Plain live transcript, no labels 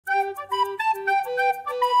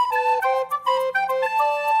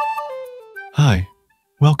Hi,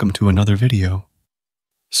 welcome to another video.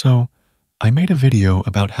 So, I made a video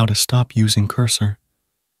about how to stop using Cursor,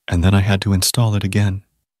 and then I had to install it again.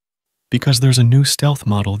 Because there's a new stealth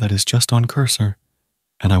model that is just on Cursor,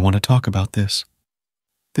 and I want to talk about this.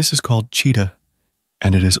 This is called Cheetah,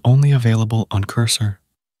 and it is only available on Cursor.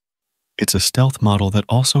 It's a stealth model that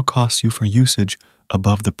also costs you for usage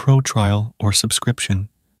above the Pro trial or subscription.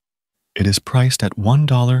 It is priced at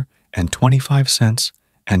 $1.25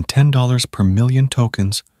 and $10 per million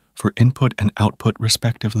tokens for input and output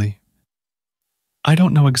respectively. I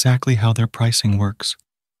don't know exactly how their pricing works,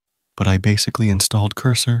 but I basically installed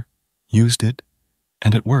Cursor, used it,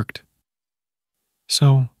 and it worked.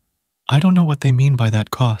 So, I don't know what they mean by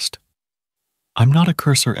that cost. I'm not a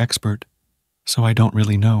Cursor expert, so I don't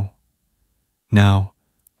really know. Now,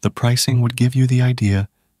 the pricing would give you the idea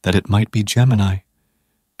that it might be Gemini,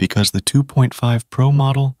 because the 2.5 Pro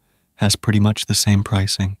model has pretty much the same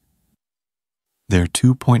pricing. Their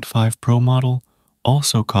 2.5 Pro model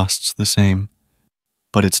also costs the same,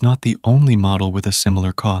 but it's not the only model with a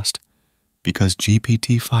similar cost, because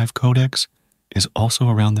GPT-5 Codex is also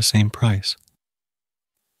around the same price.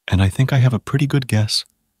 And I think I have a pretty good guess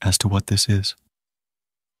as to what this is.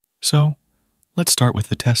 So, let's start with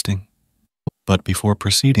the testing. But before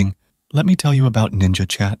proceeding, let me tell you about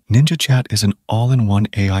NinjaChat. NinjaChat is an all-in-one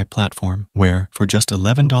AI platform where, for just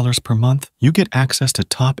 $11 per month, you get access to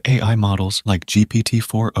top AI models like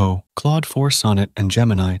GPT-4o, Claude 4 Sonnet, and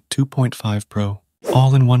Gemini 2.5 Pro,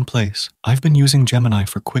 all in one place. I've been using Gemini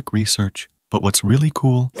for quick research, but what's really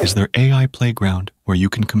cool is their AI playground, where you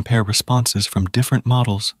can compare responses from different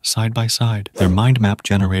models side by side. Their mind map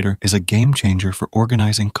generator is a game changer for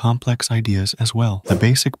organizing complex ideas as well. The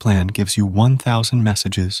basic plan gives you 1,000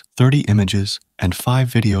 messages, 30 images, and 5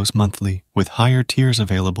 videos monthly, with higher tiers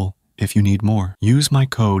available if you need more. Use my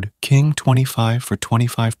code KING25 for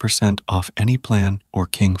 25% off any plan, or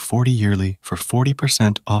KING40 yearly for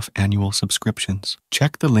 40% off annual subscriptions.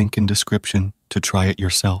 Check the link in description to try it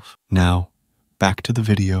yourself. Now, back to the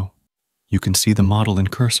video. You can see the model in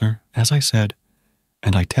Cursor, as I said,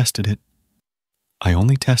 and I tested it. I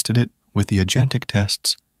only tested it with the agentic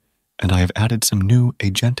tests, and I have added some new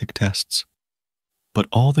agentic tests. But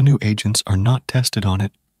all the new agents are not tested on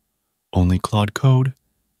it. Only Claude Code,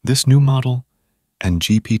 this new model, and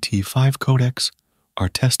GPT-5 Codex are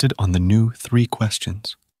tested on the new 3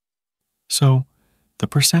 questions. So, the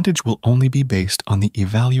percentage will only be based on the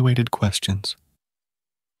evaluated questions.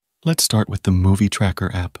 Let's start with the Movie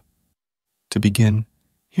Tracker app. To begin,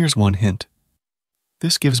 here's one hint.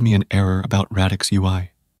 This gives me an error about Radix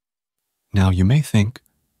UI. Now you may think,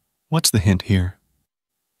 what's the hint here?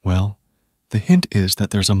 Well, the hint is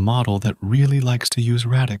that there's a model that really likes to use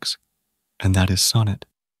Radix, and that is Sonnet.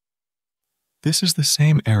 This is the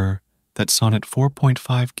same error that Sonnet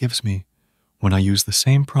 4.5 gives me when I use the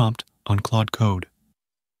same prompt on Claude Code.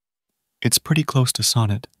 It's pretty close to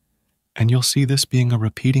Sonnet, and you'll see this being a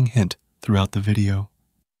repeating hint throughout the video.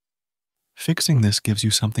 Fixing this gives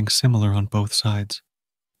you something similar on both sides,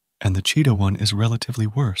 and the Cheetah one is relatively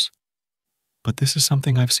worse, but this is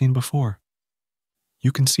something I've seen before.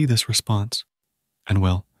 You can see this response, and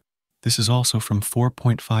well, this is also from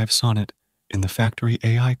 4.5 Sonnet in the Factory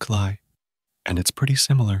AI CLI, and it's pretty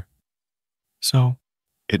similar. So,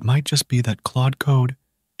 it might just be that Claude Code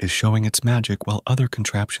is showing its magic while other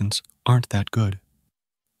contraptions aren't that good.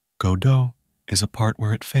 Godot is a part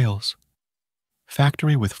where it fails.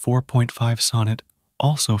 Factory with 4.5 Sonnet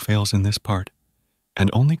also fails in this part, and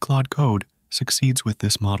only Claude Code succeeds with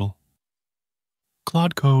this model.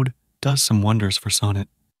 Claude Code does some wonders for Sonnet.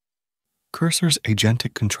 Cursor's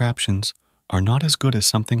agentic contraptions are not as good as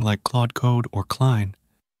something like Claude Code or Klein,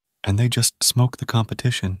 and they just smoke the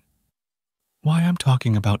competition. Why I'm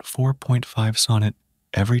talking about 4.5 Sonnet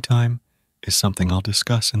every time is something I'll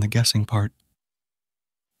discuss in the guessing part.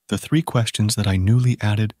 The 3 questions that I newly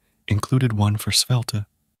added included one for Svelte,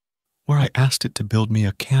 where I asked it to build me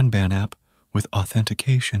a Kanban app with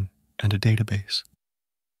authentication and a database.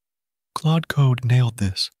 Claude Code nailed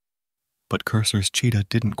this, but Cursor's Cheetah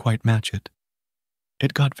didn't quite match it.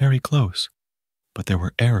 It got very close, but there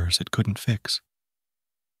were errors it couldn't fix.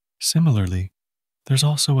 Similarly, there's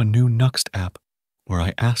also a new Nuxt app where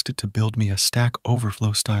I asked it to build me a Stack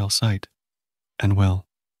Overflow style site, and well,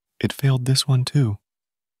 it failed this one too.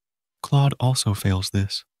 Claude also fails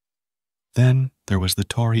this. Then there was the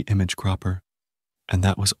Tauri Image Cropper, and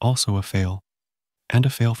that was also a fail, and a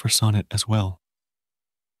fail for Sonnet as well.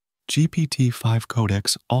 GPT-5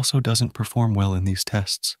 Codex also doesn't perform well in these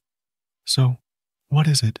tests. So, what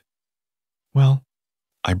is it? Well,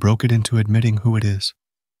 I broke it into admitting who it is.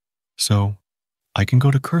 So, I can go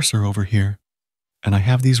to Cursor over here, and I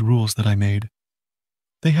have these rules that I made.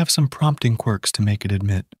 They have some prompting quirks to make it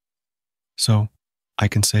admit. So I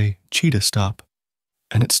can say Cheetah Stop,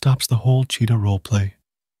 and it stops the whole Cheetah roleplay.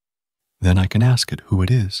 Then I can ask it who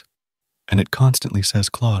it is, and it constantly says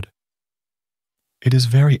Claude. It is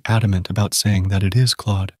very adamant about saying that it is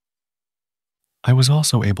Claude. I was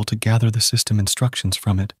also able to gather the system instructions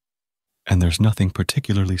from it, and there's nothing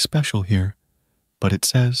particularly special here, but it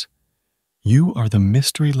says, "You are the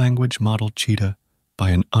mystery language model Cheetah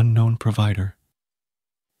by an unknown provider."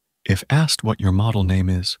 If asked what your model name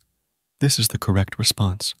is, this is the correct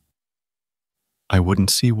response. I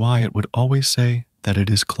wouldn't see why it would always say that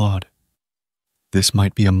it is Claude. This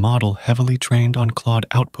might be a model heavily trained on Claude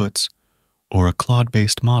outputs, or a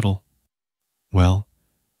Claude-based model. Well,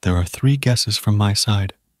 there are 3 guesses from my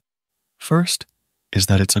side. First is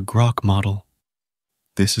that it's a Grok model.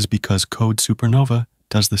 This is because Code Supernova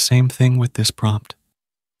does the same thing with this prompt.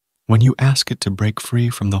 When you ask it to break free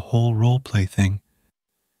from the whole roleplay thing,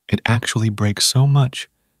 it actually breaks so much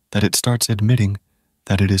that it starts admitting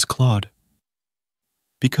that it is Claude.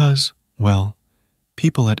 Because, well,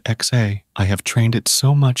 people at XA, I have trained it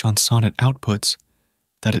so much on Sonnet outputs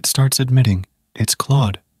that it starts admitting it's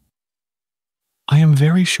Claude. I am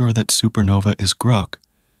very sure that Supernova is Grok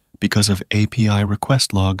because of API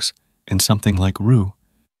request logs in something like Ru,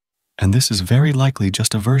 and this is very likely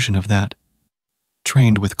just a version of that,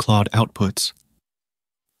 trained with Claude outputs.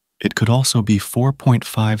 It could also be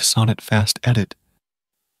 4.5 Sonnet Fast Edit,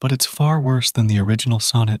 but it's far worse than the original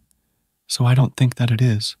Sonnet, so I don't think that it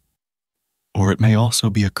is. Or it may also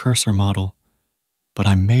be a cursor model, but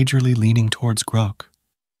I'm majorly leaning towards Grok.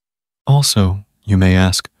 Also, you may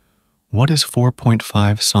ask, what is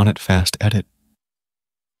 4.5 Sonnet Fast Edit?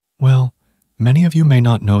 Well, many of you may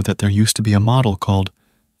not know that there used to be a model called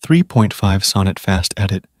 3.5 Sonnet Fast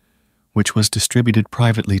Edit, which was distributed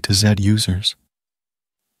privately to Z users.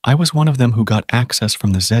 I was one of them who got access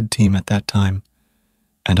from the Z team at that time,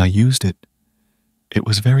 and I used it. It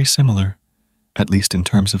was very similar, at least in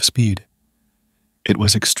terms of speed. It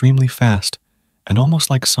was extremely fast, and almost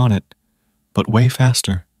like Sonnet, but way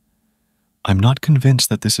faster. I'm not convinced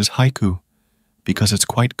that this is Haiku, because it's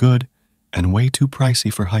quite good and way too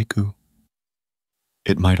pricey for Haiku.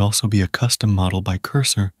 It might also be a custom model by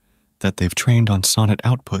Cursor that they've trained on Sonnet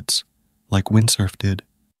outputs, like Windsurf did.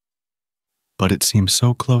 But it seems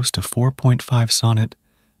so close to 4.5 Sonnet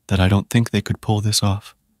that I don't think they could pull this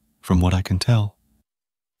off, from what I can tell.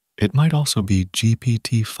 It might also be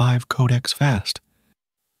GPT-5 Codex fast,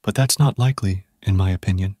 but that's not likely, in my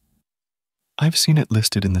opinion. I've seen it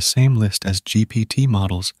listed in the same list as GPT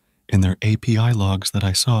models in their API logs that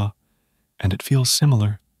I saw, and it feels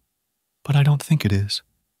similar, but I don't think it is.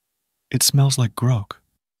 It smells like Grok.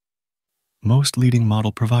 Most leading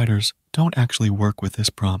model providers don't actually work with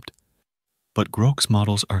this prompt, but Grok's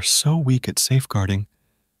models are so weak at safeguarding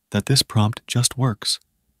that this prompt just works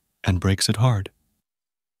and breaks it hard.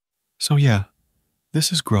 So yeah,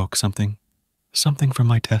 this is Grok something from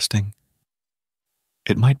my testing.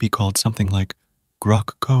 It might be called something like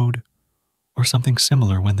Grok Code or something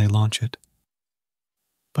similar when they launch it.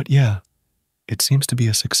 But yeah, it seems to be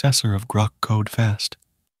a successor of Grok Code Fast.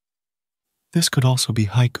 This could also be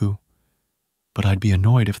Haiku, but I'd be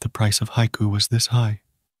annoyed if the price of Haiku was this high.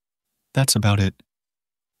 That's about it.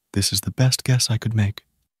 This is the best guess I could make.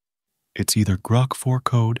 It's either Grok 4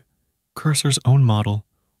 Code, Cursor's own model,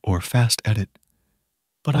 or Fast Edit,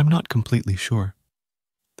 but I'm not completely sure.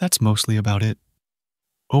 That's mostly about it.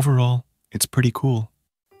 Overall, it's pretty cool.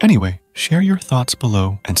 Anyway, share your thoughts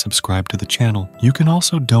below and subscribe to the channel. You can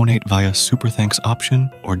also donate via Super Thanks option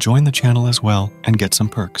or join the channel as well and get some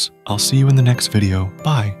perks. I'll see you in the next video.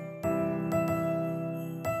 Bye.